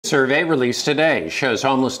survey released today shows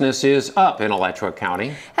homelessness is up in Alachua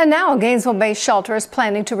County. And now a Gainesville-based shelter is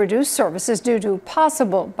planning to reduce services due to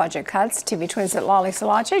possible budget cuts. TV 20's Lali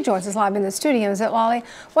Salache joins us live in the studios. Lali,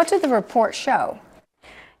 what did the report show?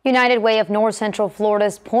 United Way of North Central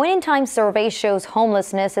Florida's point-in-time survey shows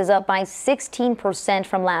homelessness is up by 16%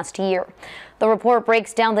 from last year. The report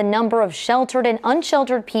breaks down the number of sheltered and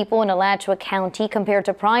unsheltered people in Alachua County compared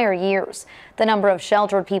to prior years. The number of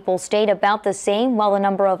sheltered people stayed about the same, while the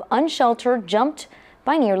number of unsheltered jumped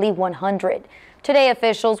by nearly 100. Today,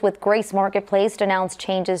 officials with Grace Marketplace announced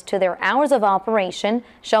changes to their hours of operation,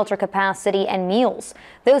 shelter capacity, and meals.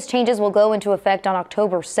 Those changes will go into effect on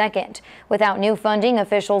October 2nd. Without new funding,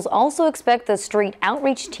 officials also expect the street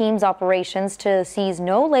outreach team's operations to cease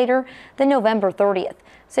no later than November 30th.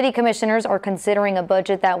 City commissioners are considering a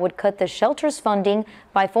budget that would cut the shelter's funding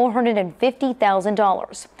by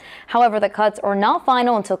 $450,000. However, the cuts are not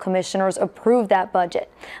final until commissioners approve that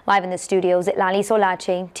budget. Live in the studios, Lali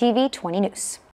Salache, TV 20 News.